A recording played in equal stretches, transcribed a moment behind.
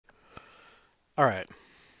Alright,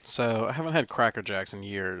 so I haven't had Cracker Jacks in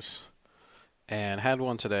years, and had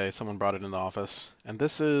one today. Someone brought it in the office, and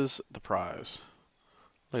this is the prize.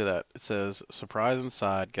 Look at that. It says, surprise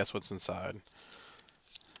inside, guess what's inside.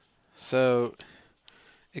 So,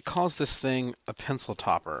 it calls this thing a pencil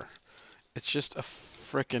topper. It's just a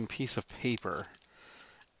frickin' piece of paper,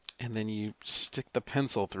 and then you stick the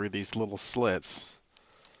pencil through these little slits,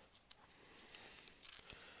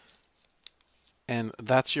 and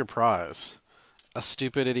that's your prize. A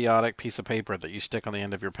stupid, idiotic piece of paper that you stick on the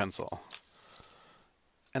end of your pencil.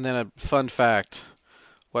 And then a fun fact,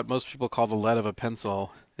 what most people call the lead of a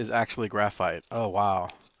pencil is actually graphite. Oh wow.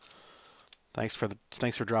 Thanks for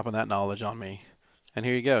dropping that knowledge on me. And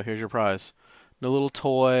here you go. Here's your prize. No little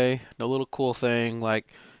toy, no little cool thing like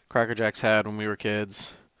Cracker Jacks had when we were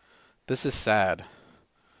kids. This is sad.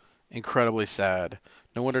 Incredibly sad.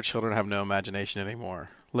 No wonder children have no imagination anymore.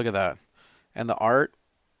 Look at that. And the art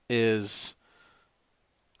is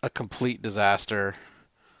a complete disaster.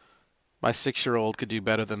 My 6-year-old could do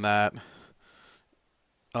better than that.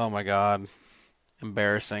 Oh my God.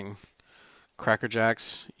 Embarrassing. Cracker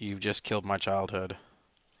Jacks, you've just killed my childhood.